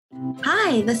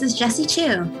Hi, this is Jessie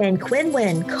Chu. And Quinn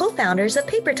Wynn, co-founders of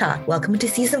Paper Talk. Welcome to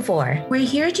Season 4. We're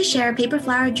here to share paper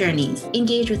flower journeys,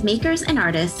 engage with makers and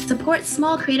artists, support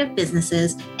small creative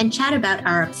businesses, and chat about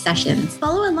our obsessions.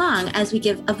 Follow along as we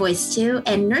give a voice to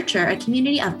and nurture a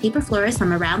community of paper florists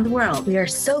from around the world. We are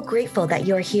so grateful that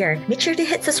you're here. Make sure to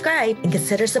hit subscribe and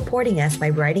consider supporting us by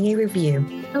writing a review.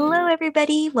 Hello,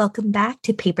 everybody. Welcome back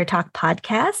to Paper Talk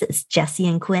Podcast. It's Jessie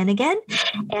and Quinn again.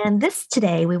 And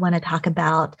today we want to talk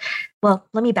about, well,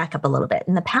 let me back up a little bit.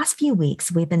 In the past few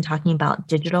weeks, we've been talking about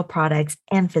digital products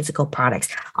and physical products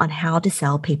on how to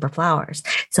sell paper flowers.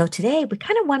 So today we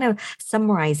kind of want to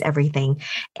summarize everything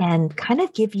and kind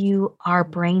of give you our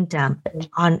brain dump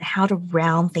on how to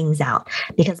round things out,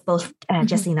 because both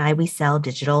Jessie and I, we sell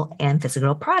digital and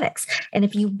physical products. And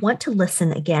if you want to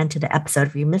listen again to the episode,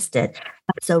 if you missed it,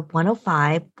 episode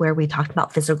 105, where we talked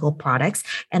about physical products,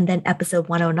 and then episode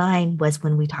 109 was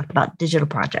when we talked about digital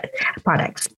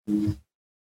products.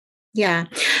 Yeah,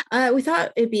 we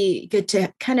thought it'd be good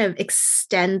to kind of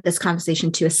extend this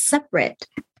conversation to a separate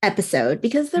episode,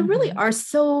 because there really are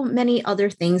so many other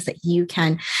things that you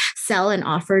can sell and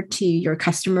offer to your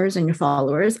customers and your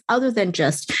followers other than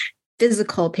just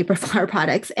physical paper flower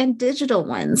products and digital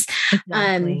ones.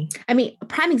 Exactly. A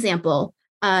prime example,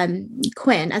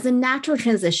 Quinn, as a natural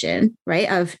transition,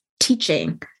 right, of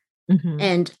teaching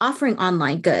and offering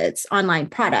online goods, online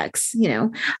products,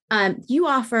 you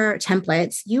offer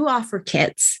templates, you offer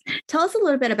kits. Tell us a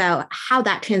little bit about how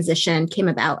that transition came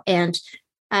about and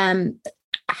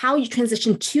how you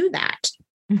transitioned to that.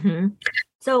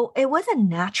 So it was a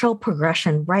natural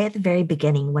progression right at the very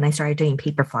beginning when I started doing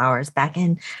paper flowers back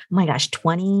in,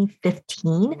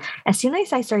 2015. As soon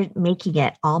as I started making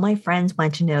it, all my friends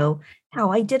wanted to know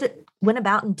how I went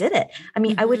about and did it.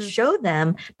 I would show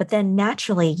them, but then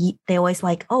naturally they always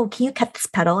like, oh, can you cut this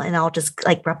petal? And I'll just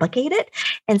replicate it.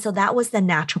 And so that was the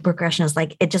natural progression. It's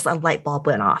like, it just a light bulb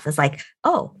went off. It's like,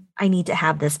 oh, I need to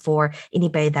have this for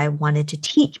anybody that I wanted to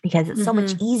teach, because it's so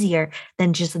much easier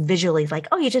than just visually like,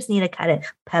 oh, you just need to cut a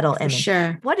petal image.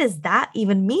 Sure. What does that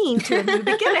even mean to a new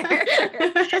beginner?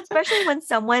 Especially when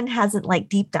someone hasn't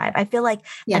deep dive. I feel like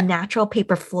a natural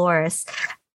paper florist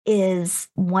is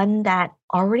one that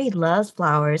already loves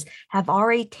flowers, have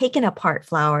already taken apart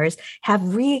flowers,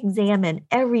 have re-examined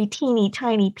every teeny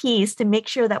tiny piece to make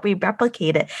sure that we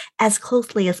replicate it as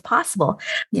closely as possible.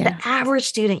 Yeah. The average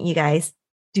student, you guys,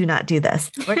 do not do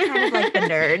this. We're kind of like the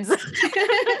nerds,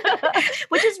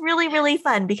 which is really, really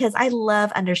fun because I love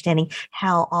understanding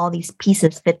how all these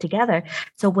pieces fit together.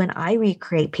 So when I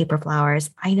recreate paper flowers,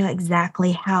 I know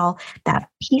exactly how that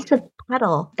piece of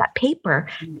petal, that paper,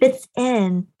 fits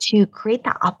in to create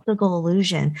that optical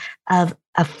illusion of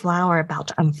a flower about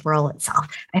to unfurl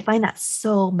itself. I find that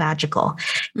so magical.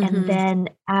 And then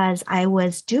as I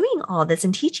was doing all this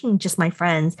and teaching just my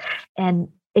friends, and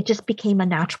it just became a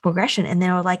natural progression. And they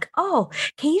were like, oh,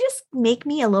 can you just make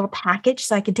me a little package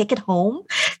so I can take it home?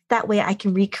 That way I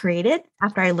can recreate it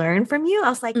after I learn from you. I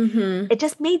was like, it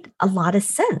just made a lot of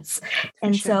sense.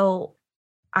 And so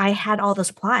I had all the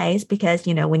supplies because,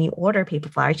 when you order paper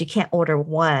flowers, you can't order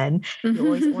one. You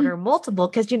always order multiple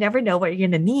because you never know what you're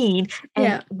going to need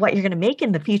and what you're going to make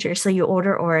in the future. So you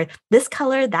order this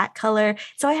color, that color.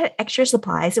 So I had extra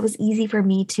supplies. It was easy for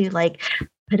me to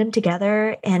put them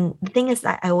together. And the thing is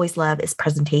that I always love is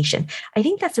presentation. I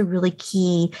think that's a really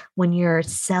key when you're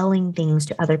selling things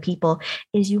to other people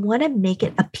is you want to make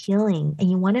it appealing and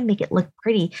you want to make it look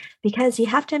pretty, because you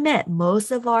have to admit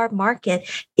most of our market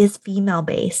is female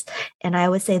based. And I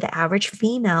would say the average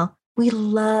female, we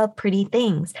love pretty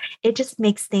things. It just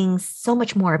makes things so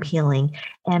much more appealing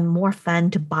and more fun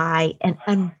to buy and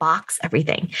unbox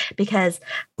everything, because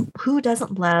who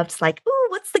doesn't love ooh,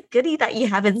 what's the goodie that you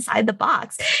have inside the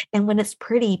box? And when it's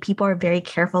pretty, people are very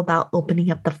careful about opening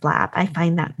up the flap. I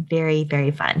find that very,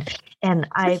 very fun. And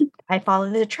I fall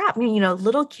into the trap.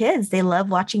 Little kids, they love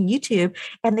watching YouTube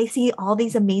and they see all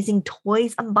these amazing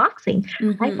toys unboxing.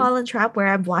 I fall in the trap where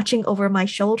I'm watching over my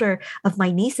shoulder of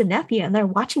my niece and nephew, and they're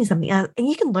watching something. And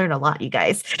you can learn a lot, you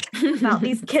guys, about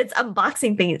these kids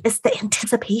unboxing things. It's the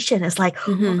anticipation. It's like,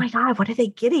 oh my God, what are they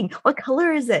getting? What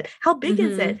color is it? How big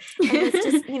is it? And it's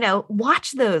just,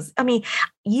 watch those.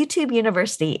 YouTube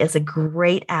University is a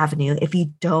great avenue if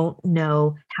you don't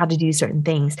know how to do certain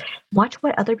things. Watch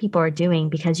what other people are doing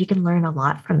because you can learn a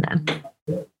lot from them.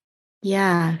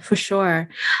 Yeah, for sure.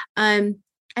 I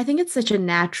think it's such a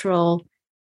natural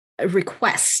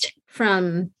request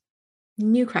from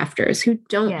new crafters who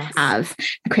don't have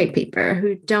crepe paper,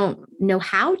 who don't know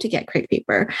how to get crepe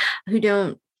paper, who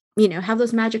don't have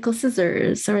those magical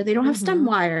scissors, or they don't have stem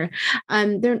wire.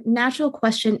 Their natural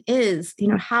question is,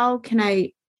 how can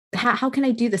I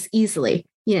do this easily?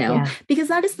 because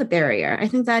that is the barrier. I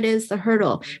think that is the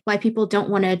hurdle why people don't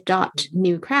want to adopt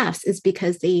new crafts, is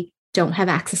because they don't have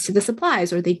access to the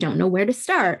supplies or they don't know where to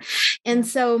start. And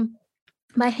so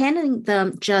by handing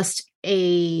them just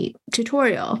a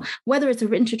tutorial, whether it's a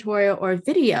written tutorial or a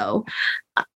video,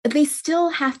 they still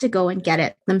have to go and get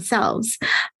it themselves.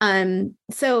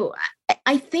 So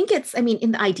I think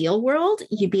in the ideal world,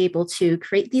 you'd be able to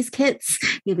create these kits,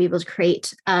 you'd be able to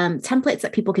create templates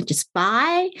that people could just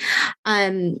buy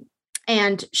and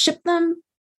ship them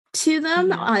to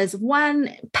them as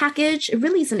one package. It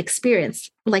really is an experience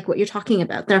like what you're talking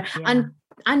about. They're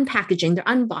unpackaging, their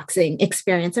unboxing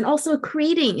experience, and also a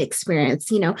creating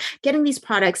experience, getting these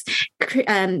products,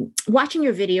 watching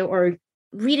your video or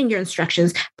reading your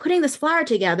instructions, putting this flower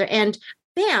together, and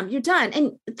bam, you're done.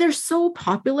 And they're so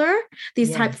popular,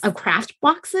 these types of craft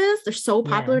boxes. They're so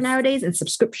popular nowadays, and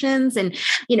subscriptions. And,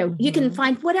 you can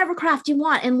find whatever craft you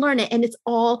want and learn it. And it's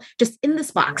all just in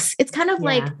this box. It's kind of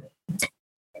like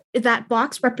that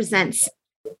box represents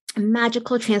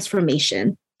magical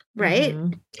transformation. Right?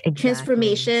 Exactly.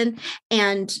 Transformation.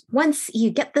 And once you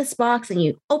get this box and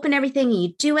you open everything and you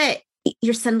do it,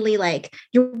 you're suddenly like,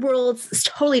 your world's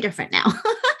totally different now.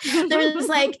 There's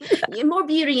like more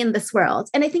beauty in this world.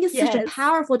 And I think it's such a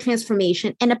powerful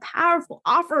transformation and a powerful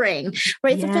offering,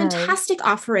 right? It's a fantastic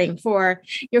offering for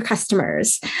your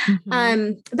customers.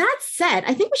 That said,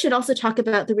 I think we should also talk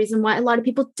about the reason why a lot of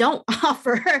people don't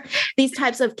offer these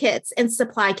types of kits and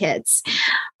supply kits.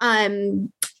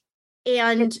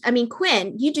 And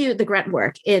Quinn, you do the grunt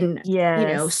work in,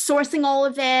 sourcing all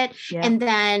of it and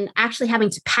then actually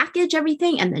having to package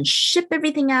everything and then ship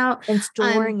everything out. And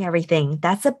storing everything.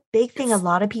 That's a big thing a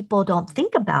lot of people don't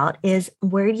think about, is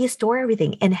where do you store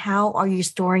everything and how are you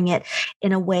storing it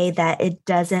in a way that it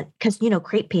doesn't, because,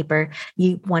 crepe paper,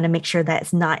 you want to make sure that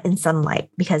it's not in sunlight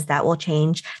because that will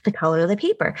change the color of the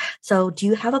paper. So do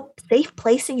you have a safe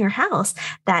place in your house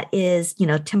that is,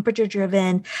 temperature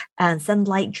driven and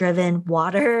sunlight driven,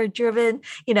 water driven,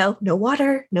 no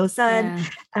water, no sun.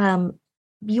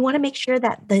 You want to make sure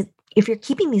that if you're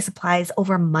keeping these supplies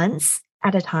over months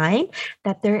at a time,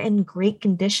 that they're in great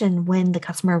condition when the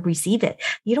customer receive it.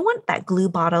 You don't want that glue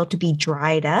bottle to be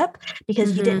dried up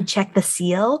because you didn't check the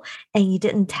seal and you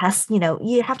didn't test,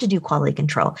 you have to do quality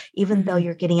control. Even though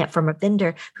you're getting it from a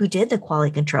vendor who did the quality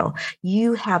control,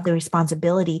 you have the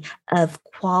responsibility of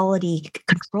quality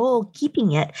control,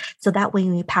 keeping it so that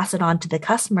when you pass it on to the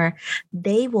customer,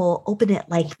 they will open it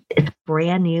like it's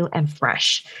brand new and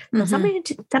fresh. So something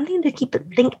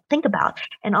to think about.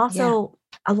 And also,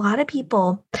 a lot of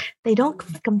people, they don't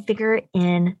configure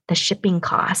in the shipping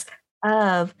costs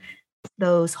of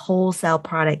those wholesale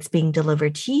products being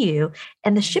delivered to you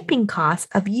and the shipping costs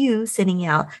of you sending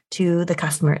out to the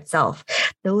customer itself.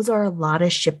 Those are a lot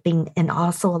of shipping and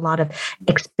also a lot of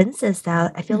expenses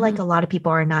that I feel like a lot of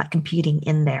people are not computing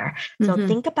in there. So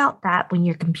think about that when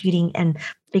you're computing and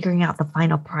figuring out the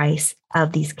final price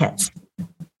of these kits.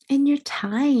 And your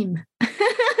time.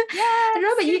 I don't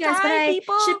know about you guys,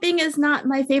 but shipping is not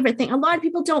my favorite thing. A lot of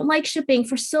people don't like shipping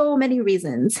for so many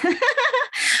reasons.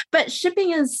 But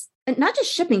shipping is not just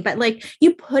shipping, but like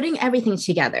you putting everything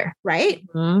together, right?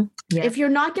 If you're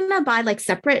not going to buy like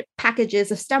separate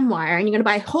packages of stem wire and you're going to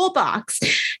buy a whole box,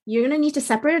 you're going to need to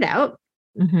separate it out.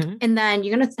 And then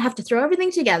you're going to have to throw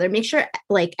everything together, make sure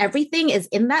like everything is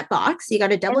in that box. You got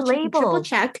to double check, triple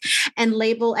check, and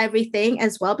label everything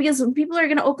as well, because people are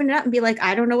going to open it up and be like,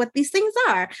 I don't know what these things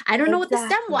are. I don't know what the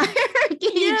stem wire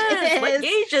gauge is. What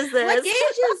gauge is this? What gauge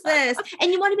is this?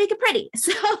 And you want to make it pretty.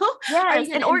 So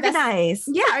and organize.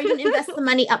 Are you going to invest the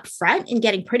money up front in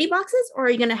getting pretty boxes, or are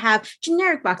you going to have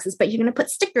generic boxes, but you're going to put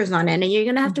stickers on it and you're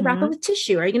going to have to wrap it with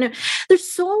tissue? Are you going to,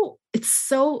 it's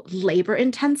so labor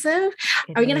intensive.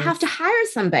 Are you going to have to hire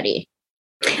somebody?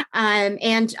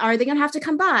 And are they going to have to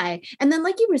come by? And then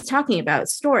like you were talking about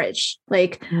storage,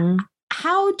 like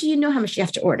how do you know how much you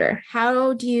have to order?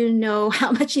 How do you know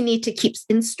how much you need to keep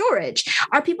in storage?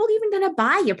 Are people even going to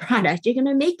buy your product? You're going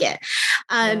to make it.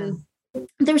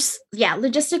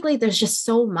 Logistically, there's just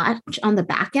so much on the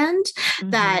back end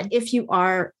that if you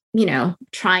are,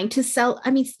 trying to sell,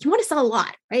 you want to sell a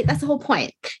lot, right? That's the whole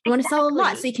point. You want to sell a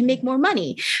lot so you can make more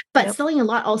money, but selling a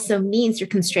lot also means you're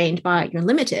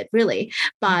limited really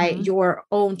by your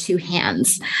own two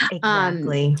hands.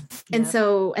 Exactly. And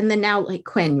so, and then now like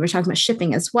Quinn, we're talking about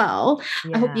shipping as well.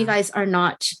 I hope you guys are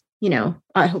not,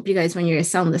 I hope you guys, when you're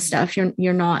selling this stuff,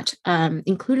 you're not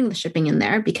including the shipping in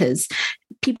there, because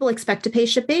people expect to pay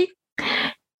shipping.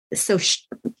 So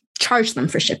charge them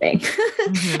for shipping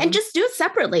and just do it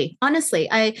separately. Honestly,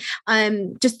 I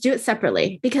just do it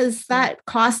separately, because that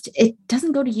cost, it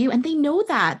doesn't go to you. And they know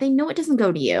that. They know it doesn't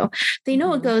go to you. They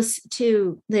know it goes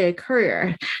to the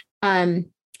courier and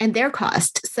their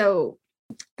cost. So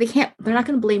they're not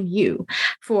going to blame you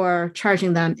for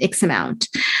charging them X amount.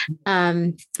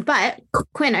 But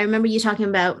Quinn, I remember you talking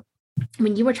about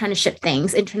when you were trying to ship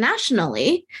things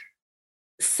internationally,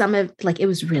 it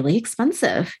was really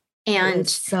expensive. And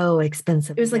so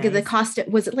expensive. It was like the cost.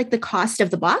 Was it like the cost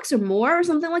of the box or more or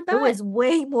something like that? It was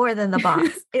way more than the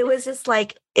box. It was just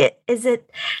like, is it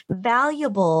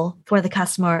valuable for the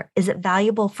customer? Is it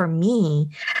valuable for me?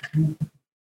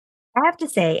 I have to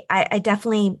say, I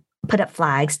definitely put up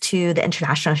flags to the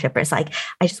international shippers. Like,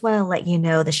 I just want to let you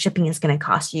know the shipping is going to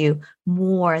cost you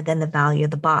more than the value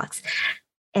of the box.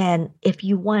 And if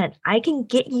you want, I can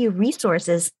get you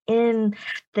resources in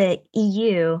the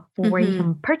EU for where you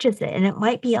can purchase it. And it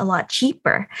might be a lot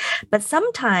cheaper. But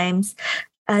sometimes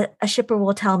a shipper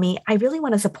will tell me, I really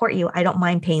want to support you. I don't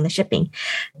mind paying the shipping.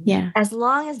 Yeah. As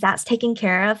long as that's taken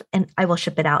care of, and I will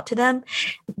ship it out to them.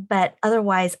 But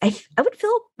otherwise, I would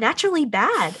feel naturally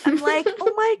bad. I'm like,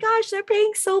 oh my gosh, they're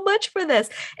paying so much for this.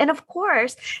 And of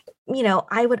course,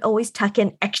 I would always tuck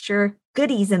in extra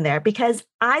goodies in there because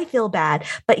I feel bad.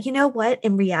 But you know what?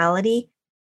 In reality,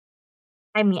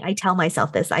 I mean, I tell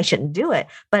myself this, I shouldn't do it,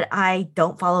 but I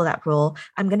don't follow that rule.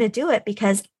 I'm going to do it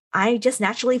because I just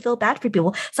naturally feel bad for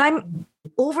people. So I'm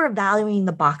overvaluing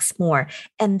the box more.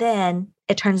 And then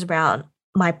it turns around,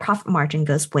 my profit margin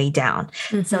goes way down.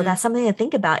 So that's something to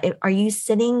think about. Are you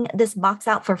sending this box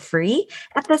out for free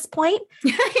at this point?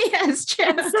 Yes, true.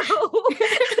 So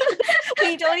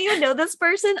when you don't even know this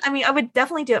person, I mean, I would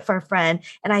definitely do it for a friend.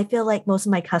 And I feel like most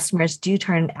of my customers do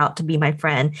turn out to be my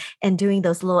friend, and doing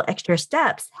those little extra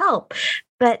steps help.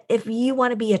 But if you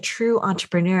want to be a true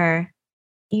entrepreneur,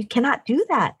 you cannot do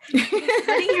that. You're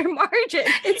hurting your margin.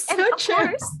 It's so true.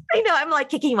 Course, I know I'm like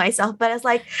kicking myself, but it's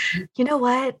like, you know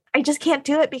what? I just can't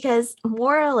do it because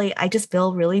morally, I just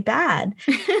feel really bad.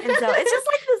 And so it's just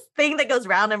like this thing that goes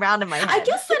round and round in my head. I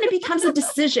guess then it becomes a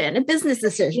decision, a business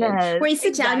decision, where you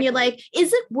sit down and you're like,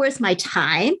 is it worth my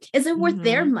time? Is it worth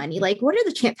their money? Like, what are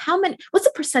the chances? What's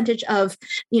the percentage of,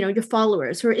 your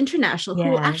followers who are international who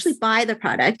will actually buy the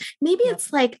product? Maybe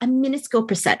it's like a minuscule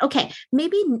percent. Okay,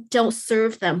 maybe don't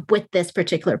serve them with this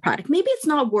particular product. Maybe it's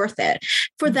not worth it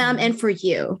for them and for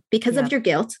you because of your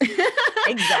guilt.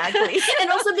 Exactly.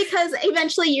 And also because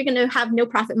eventually you're going to have no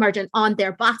profit margin on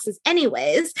their boxes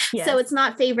anyways. Yes. So it's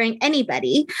not favoring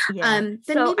anybody. Yeah.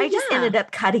 So I just ended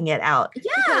up cutting it out. Yeah.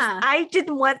 Because I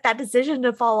didn't want that decision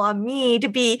to fall on me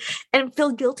and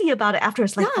feel guilty about it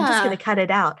afterwards. Like, I'm just going to cut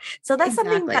it out. So that's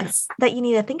something that you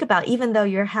need to think about, even though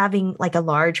you're having like a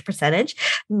large percentage.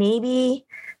 Maybe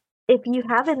if you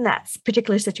have in that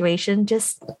particular situation,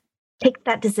 just take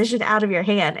that decision out of your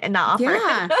hand and not offer.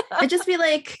 Yeah. And just be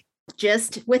like,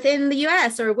 just within the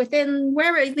US or within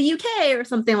wherever, the UK or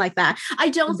something like that. I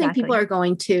don't think people are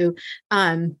going to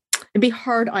be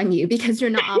hard on you because you're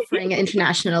not offering it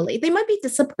internationally. They might be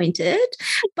disappointed,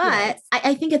 but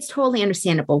I think it's totally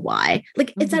understandable why.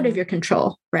 Like, it's out of your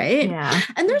control, right? Yeah.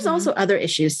 And there's also other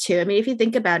issues too. I mean, if you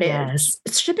think about it,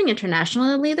 shipping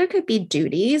internationally, there could be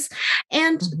duties,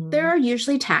 and there are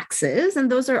usually taxes,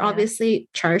 and those are obviously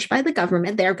charged by the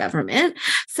government, their government.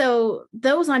 So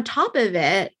those on top of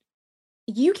it,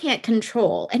 you can't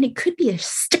control, and it could be a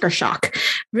sticker shock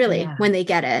really when they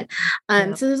get it.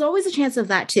 So there's always a chance of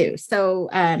that too. So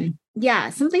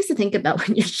some things to think about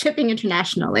when you're shipping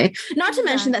internationally, not to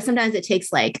mention that sometimes it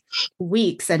takes like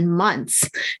weeks and months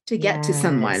to get to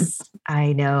someone.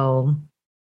 I know.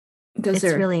 It's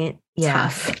really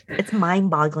tough. It's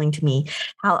mind-boggling to me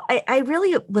how I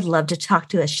really would love to talk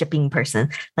to a shipping person,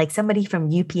 like somebody from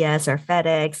UPS or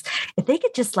FedEx. If they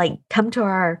could just like come to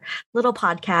our little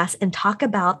podcast and talk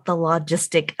about the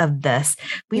logistic of this,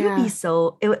 we would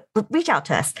be reach out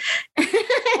to us.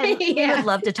 And we would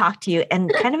love to talk to you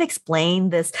and kind of explain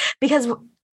this, because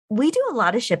we do a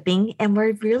lot of shipping and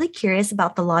we're really curious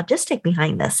about the logistic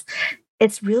behind this.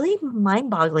 It's really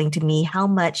mind-boggling to me how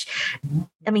much,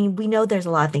 I mean, we know there's a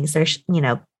lot of things. There's,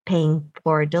 paying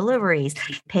for deliveries,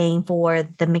 paying for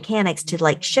the mechanics to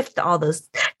like shift all those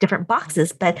different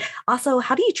boxes, but also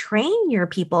how do you train your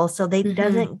people so they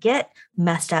doesn't get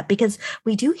messed up? Because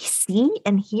we do see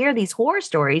and hear these horror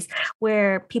stories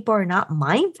where people are not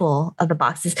mindful of the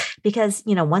boxes because,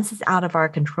 once it's out of our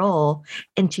control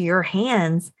into your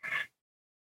hands,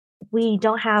 we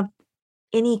don't have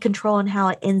any control on how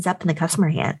it ends up in the customer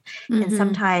hand. Mm-hmm. And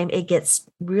sometimes it gets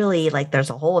really like there's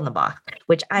a hole in the box,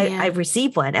 which I've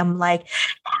received one. I'm like,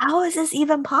 how is this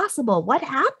even possible? What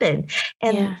happened?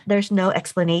 And there's no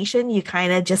explanation. You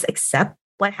kind of just accept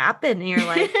what happened. And you're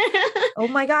like, oh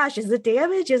my gosh, is it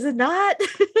damage? Is it not?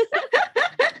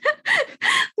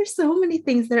 There's so many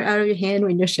things that are out of your hand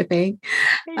when you're shipping.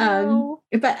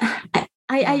 But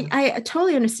I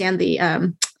totally understand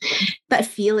the that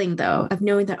feeling though of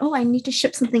knowing that, oh, I need to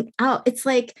ship something out. It's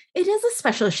like it is a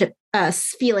special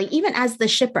feeling, even as the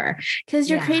shipper, because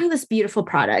you're creating this beautiful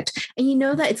product and you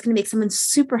know that it's going to make someone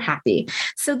super happy.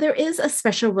 So there is a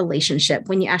special relationship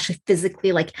when you actually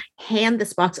physically like hand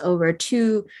this box over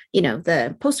to,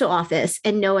 the postal office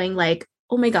and knowing like,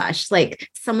 oh my gosh, like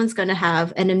someone's going to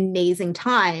have an amazing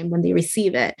time when they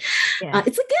receive it. Yeah.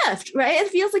 It's a gift, right? It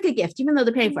feels like a gift, even though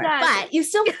they're paying for it. But you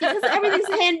still, because everything's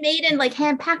handmade and like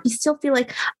hand packed, you still feel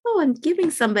like, oh, I'm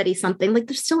giving somebody something. Like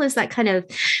there still is that kind of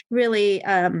really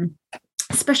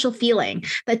special feeling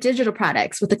that digital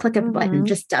products with the click of a button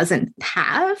just doesn't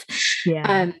have.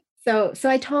 Yeah. So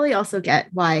I totally also get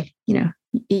why,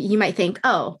 you might think,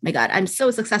 oh my God, I'm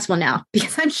so successful now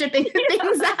because I'm shipping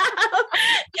things out,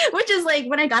 which is like,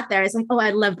 when I got there, it's like, oh,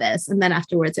 I love this. And then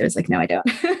afterwards it was like, no, I don't.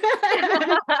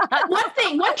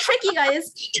 One trick, you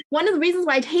guys, one of the reasons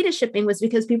why I hated shipping was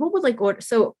because people would like order.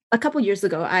 So a couple of years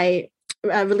ago, I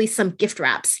released some gift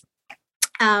wraps.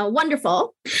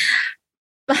 Wonderful.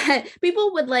 But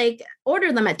people would like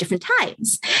order them at different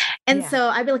times. And so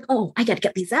I'd be like, oh, I got to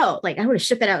get these out. Like I want to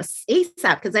ship it out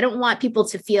ASAP because I don't want people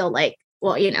to feel like,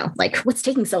 well, like what's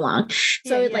taking so long?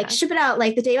 So I would like ship it out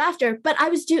like the day after, but I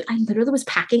literally was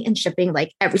packing and shipping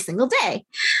like every single day.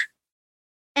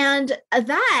 And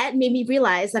that made me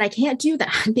realize that I can't do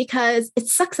that because it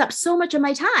sucks up so much of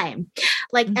my time,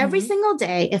 like every single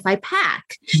day if I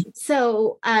pack.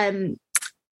 So,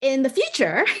 in the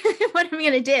future, what I'm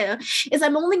going to do is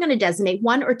I'm only going to designate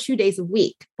 1 or 2 days a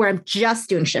week where I'm just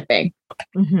doing shipping.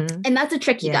 And that's a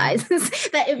trick, you guys,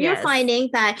 that if you're finding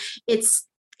that it's,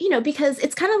 because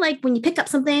it's kind of like when you pick up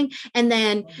something and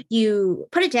then you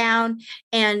put it down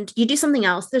and you do something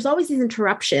else, there's always these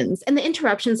interruptions, and the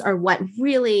interruptions are what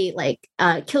really like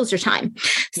kills your time.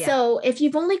 Yeah. So if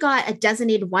you've only got a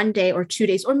designated 1 day or 2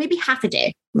 days, or maybe half a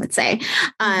day, let's say,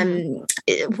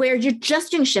 where you're just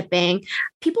doing shipping,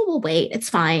 people will wait. It's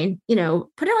fine.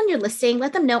 Put it on your listing,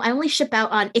 let them know I only ship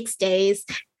out on X days.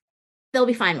 They'll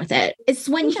be fine with it. It's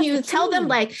when you tell them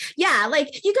like, you got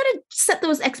to set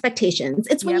those expectations.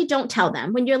 It's when you don't tell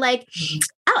them, when you're like,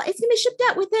 oh, it's going to be shipped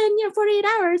out within, 48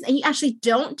 hours and you actually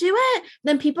don't do it,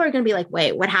 then people are going to be like,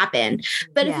 wait, what happened?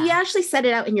 But if you actually set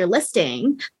it out in your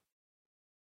listing,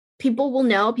 people will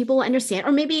know, people will understand,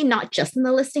 or maybe not just in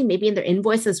the listing, maybe in their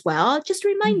invoice as well. Just a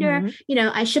reminder,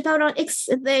 I ship out on X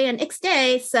day and X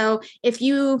day. So if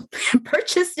you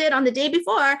purchased it on the day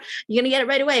before, you're going to get it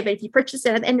right away. But if you purchased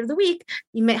it at the end of the week,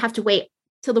 you may have to wait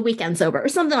till the weekend's over or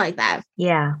something like that.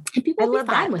 Yeah. And people will be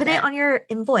fine with it. Put it on your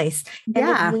invoice.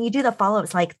 And when you do the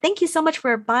follow-ups, like, thank you so much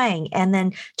for buying. And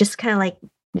then just kind of like,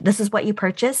 this is what you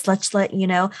purchased. Let's let you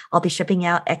know, I'll be shipping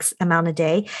out X amount a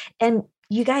day. And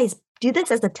you guys, do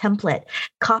this as a template,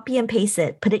 copy and paste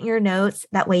it, put it in your notes.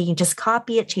 That way you can just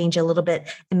copy it, change it a little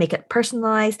bit and make it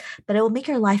personalized, but it will make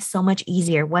your life so much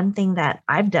easier. One thing that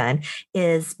I've done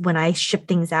is when I ship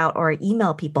things out or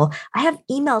email people, I have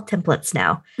email templates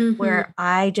now where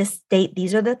I just state,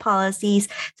 these are the policies.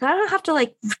 So I don't have to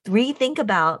like rethink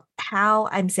about how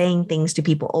I'm saying things to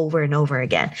people over and over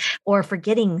again or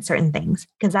forgetting certain things,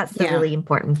 because that's the really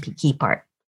important key part.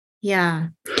 Yeah.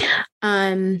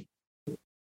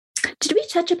 Did we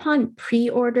touch upon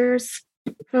pre-orders?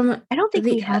 I don't think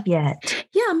we have yet.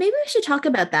 Yeah, maybe we should talk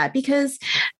about that, because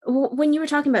when you were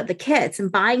talking about the kits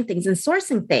and buying things and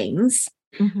sourcing things,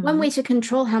 one way to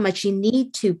control how much you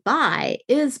need to buy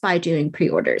is by doing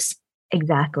pre-orders.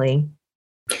 Exactly.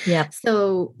 Yeah.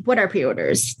 So what are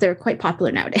pre-orders? They're quite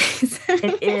popular nowadays.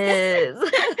 It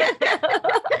is.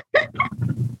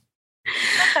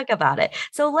 Let's talk about it.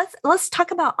 So let's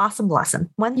talk about Awesome Blossom.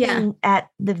 One thing at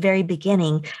the very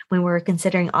beginning when we were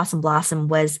considering Awesome Blossom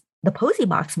was the Posy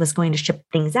Box was going to ship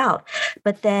things out.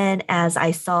 But then as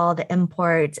I saw the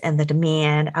imports and the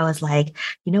demand, I was like,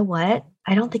 you know what?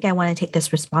 I don't think I want to take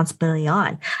this responsibility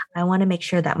on. I want to make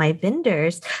sure that my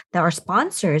vendors, that our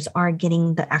sponsors are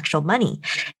getting the actual money.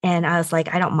 And I was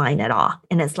like, I don't mind at all.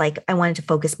 And it's like, I wanted to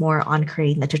focus more on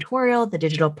creating the tutorial, the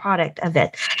digital product of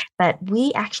it. But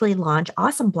we actually launched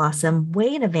Awesome Blossom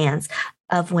way in advance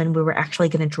of when we were actually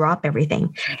going to drop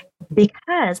everything,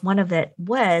 because one of it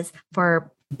was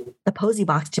for the Posy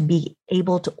Box to be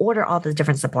able to order all the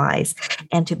different supplies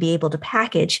and to be able to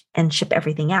package and ship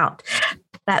everything out.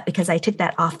 But because I took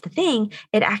that off the thing,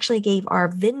 it actually gave our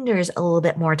vendors a little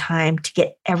bit more time to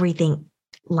get everything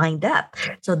lined up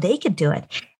so they could do it.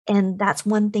 And that's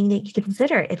one thing that you can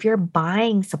consider. If you're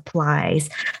buying supplies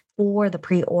for the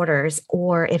pre-orders,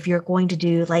 or if you're going to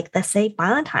do, like, let's say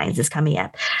Valentine's is coming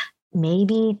up,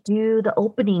 maybe do the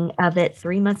opening of it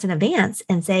 3 months in advance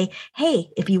and say, hey,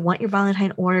 if you want your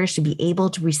Valentine orders to be able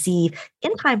to receive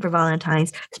in time for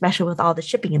Valentine's, especially with all the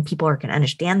shipping, and people are going to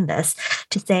understand this,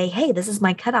 to say, hey, this is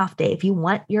my cutoff date. If you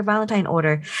want your Valentine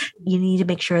order, you need to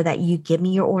make sure that you give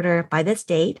me your order by this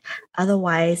date.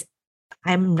 Otherwise,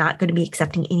 I'm not going to be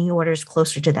accepting any orders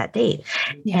closer to that date.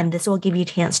 Yeah. And this will give you a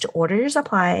chance to order your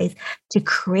supplies, to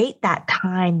create that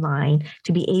timeline,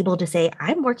 to be able to say,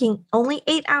 I'm working only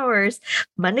 8 hours,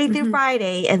 Monday through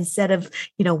Friday, instead of,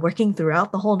 working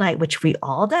throughout the whole night, which we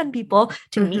all done, people,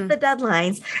 to meet the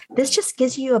deadlines. This just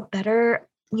gives you a better,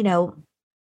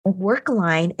 work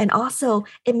line. And also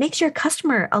it makes your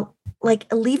customer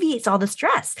alleviates all the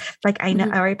stress. Like, I know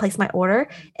I already placed my order,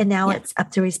 and now it's up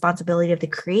to responsibility of the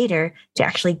creator to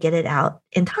actually get it out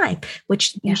in time,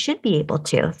 which you should be able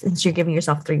to, since you're giving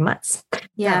yourself 3 months.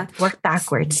 Yeah. So work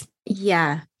backwards.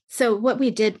 Yeah. So what we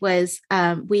did was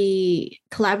we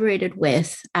collaborated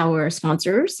with our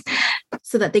sponsors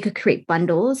so that they could create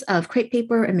bundles of crepe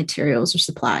paper and materials or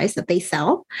supplies that they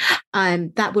sell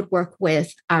that would work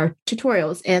with our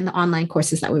tutorials and the online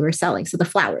courses that we were selling. So the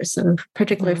flowers, so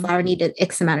particular flower needed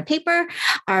X amount of paper.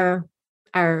 Our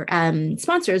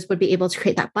sponsors would be able to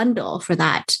create that bundle for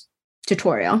that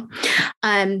tutorial.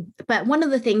 But one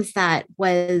of the things that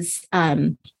was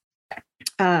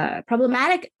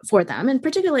problematic for them, and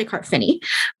particularly Carte Finis,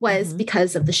 was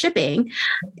because of the shipping.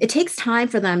 It takes time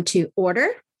for them to order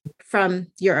from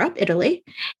Europe, Italy,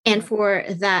 and for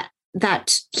that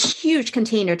huge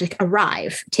container to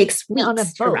arrive. It takes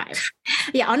weeks to arrive.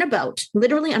 Yeah, on a boat,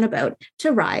 literally on a boat to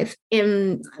arrive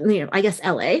in, I guess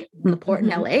LA, in the port in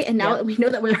LA. And now that we know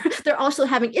that they're also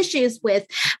having issues with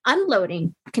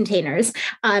unloading containers,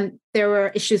 there were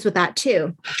issues with that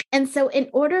too. And so in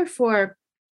order for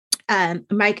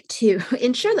Mike to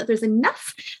ensure that there's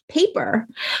enough paper,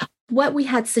 what we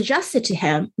had suggested to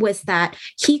him was that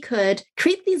he could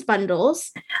create these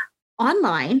bundles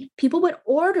online. People would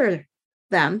order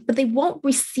them, but they won't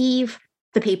receive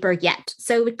the paper yet.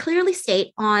 So it would clearly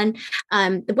state on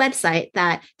the website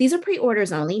that these are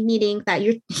pre-orders only, meaning that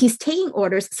he's taking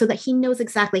orders so that he knows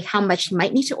exactly how much he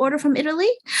might need to order from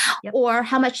Italy, or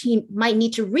how much he might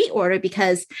need to reorder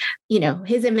because,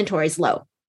 his inventory is low.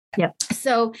 Yep.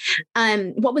 So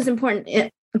what was important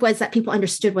was that people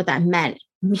understood what that meant,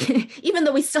 even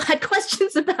though we still had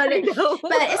questions about it.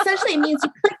 But essentially it means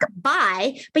you click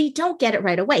buy, but you don't get it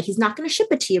right away. He's not going to ship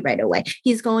it to you right away.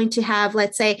 He's going to have,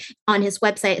 let's say on his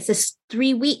website, it's this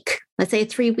 3-week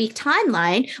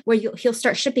timeline where he'll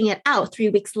start shipping it out 3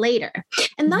 weeks later.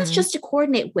 And that's just to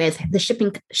coordinate with the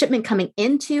shipment coming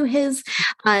into his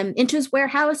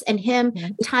warehouse and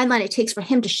the timeline it takes for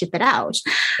him to ship it out.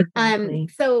 Exactly.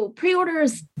 So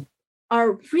pre-orders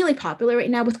are really popular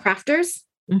right now with crafters,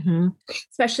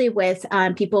 especially with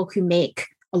people who make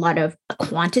a lot of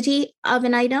quantity of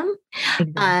an item.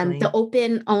 Exactly. They'll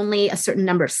open only a certain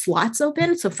number of slots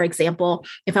open. So for example,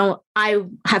 if I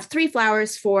have 3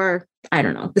 flowers for, I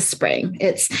don't know, the spring,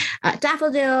 it's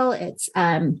daffodil, it's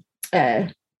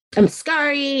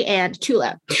muscari, and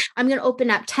tulip. I'm going to open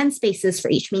up 10 spaces for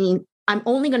each, meaning I'm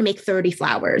only going to make 30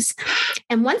 flowers.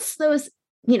 And once those,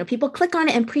 people click on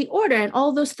it and pre-order and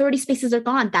all those 30 spaces are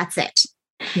gone, that's it.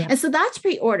 Yeah. And so that's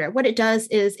pre-order. What it does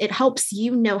is it helps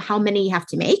you know how many you have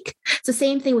to make. So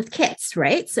same thing with kits,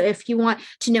 right? So if you want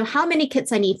to know how many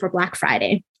kits I need for Black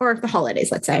Friday or the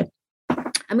holidays, let's say,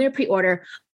 I'm going to pre-order.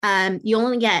 You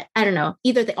only get, I don't know,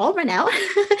 either they all run out.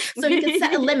 So you can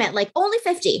set a limit, like only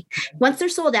 50. Once they're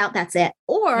sold out, that's it.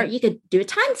 Or you could do a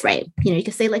time frame. You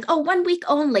could say like, 1 week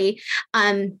only.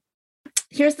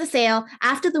 Here's the sale.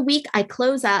 After the week, I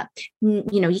close up.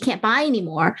 You can't buy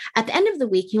anymore. At the end of the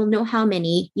week, you'll know how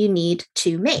many you need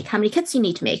to make, how many kits you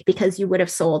need to make, because you would have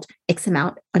sold X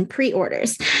amount on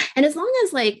pre-orders. And as long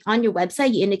as like on your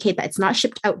website, you indicate that it's not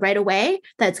shipped out right away,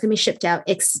 that it's going to be shipped out,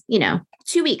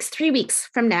 2 weeks, 3 weeks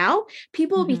from now,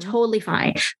 people will be totally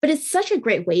fine. But it's such a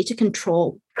great way to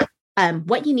control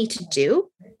what you need to do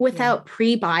without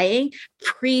pre-buying,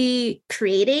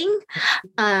 pre-creating,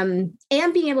 and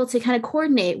being able to kind of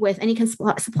coordinate with any kind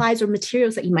of supplies or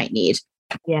materials that you might need.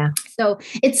 Yeah. So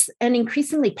it's an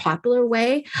increasingly popular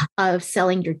way of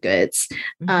selling your goods.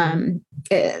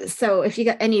 So if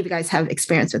any of you guys have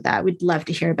experience with that, we'd love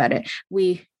to hear about it.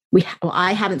 We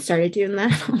I haven't started doing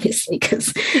that, obviously,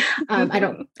 because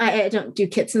I don't do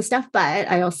kits and stuff,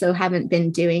 but I also haven't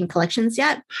been doing collections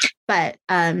yet. But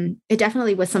it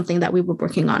definitely was something that we were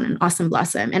working on in Awesome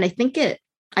Blossom. And I think it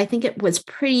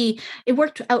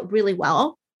worked out really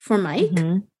well for Mike.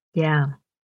 Mm-hmm. Yeah.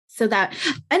 So that,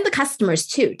 and the customers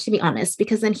too, to be honest,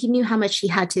 because then he knew how much he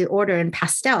had to order in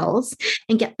pastels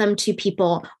and get them to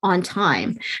people on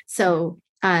time. So,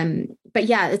 but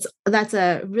yeah, that's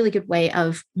a really good way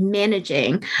of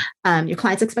managing your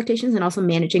client's expectations and also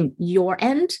managing your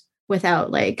end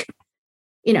without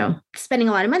spending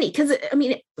a lot of money. Because I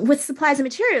mean, with supplies and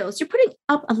materials, you're putting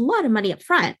up a lot of money up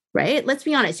front, right? Let's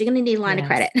be honest, you're going to need a line of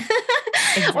credit.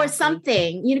 Exactly. Or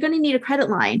something. You're going to need a credit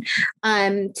line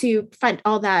to fund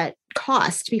all that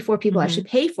cost before people actually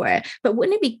pay for it. But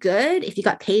wouldn't it be good if you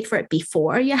got paid for it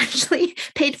before you actually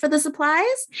paid for the supplies?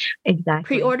 Exactly.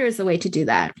 Pre-order is the way to do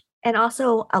that. And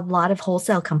also, a lot of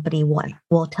wholesale company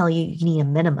will tell you need a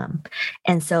minimum.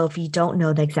 And so if you don't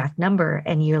know the exact number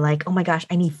and you're like, oh my gosh,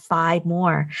 I need 5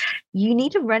 more, you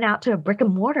need to run out to a brick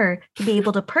and mortar to be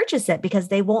able to purchase it, because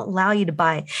they won't allow you to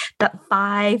buy the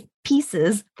 5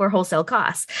 pieces for wholesale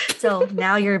costs. So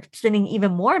now you're spending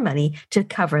even more money to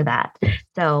cover that.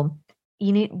 So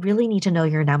you really need to know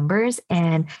your numbers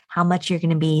and how much you're going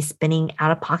to be spending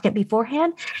out of pocket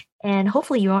beforehand. And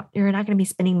hopefully you're not going to be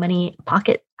spending money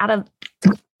pocket out of,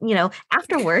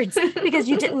 afterwards, because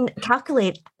you didn't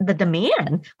calculate the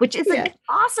demand, which is an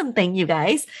awesome thing, you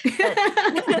guys.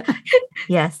 But,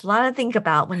 yes, a lot to think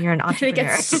about when you're an entrepreneur. It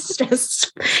gets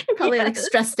stressed. You're probably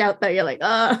stressed out that you're like,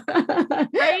 oh,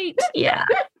 right. Yeah.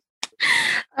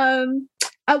 One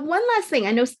last thing.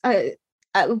 I know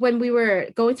when we were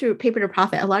going through Paper to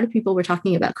Profit, a lot of people were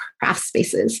talking about craft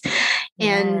spaces.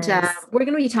 And we're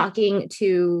going to be talking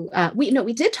to,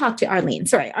 we did talk to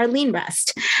Arlene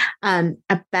Rest,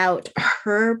 about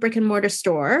her brick and mortar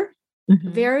store.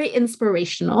 Mm-hmm. Very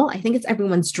inspirational. I think it's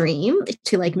everyone's dream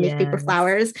to make paper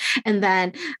flowers and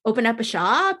then open up a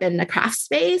shop and a craft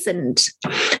space. And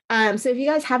so if you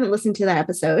guys haven't listened to that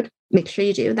episode, make sure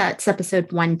you do. That's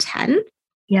episode 110.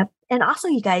 Yep. And also,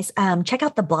 you guys, check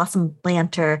out the Blossom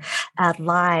Planter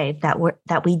live that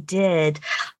we did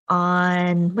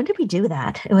on, when did we do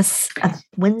that? It was a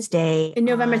Wednesday.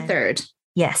 November 3rd.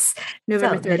 Yes.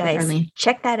 November 3rd. Guys,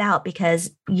 check that out,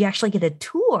 because you actually get a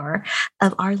tour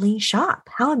of Arlene's shop.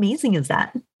 How amazing is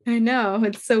that? I know.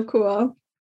 It's so cool.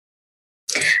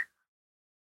 All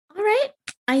right.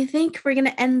 I think we're going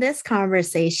to end this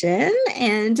conversation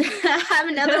and have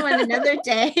another one another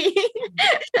day.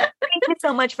 Thank you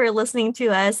so much for listening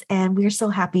to us. And we're so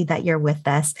happy that you're with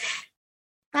us.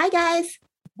 Bye, guys.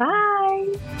 Bye.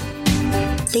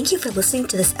 Thank you for listening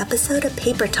to this episode of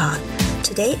Paper Talk.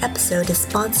 Today's episode is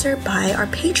sponsored by our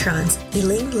patrons,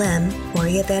 Elaine Lim,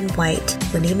 Moria Van White,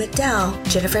 Winnie McDowell,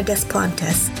 Jennifer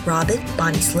Desplantes, Robin,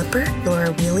 Bonnie Slipper,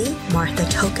 Laura Wheely, Martha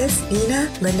Tokas, Nina,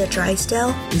 Linda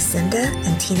Drysdale, Lucinda,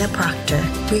 and Tina Proctor.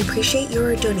 We appreciate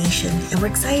your donation, and we're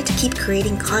excited to keep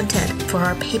creating content for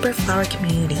our paper flower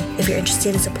community. If you're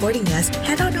interested in supporting us,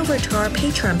 head on over to our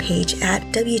Patreon page at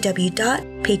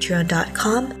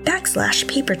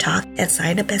www.patreon.com/papertalk and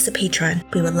sign up as a patron.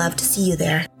 We would love to see you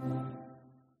there.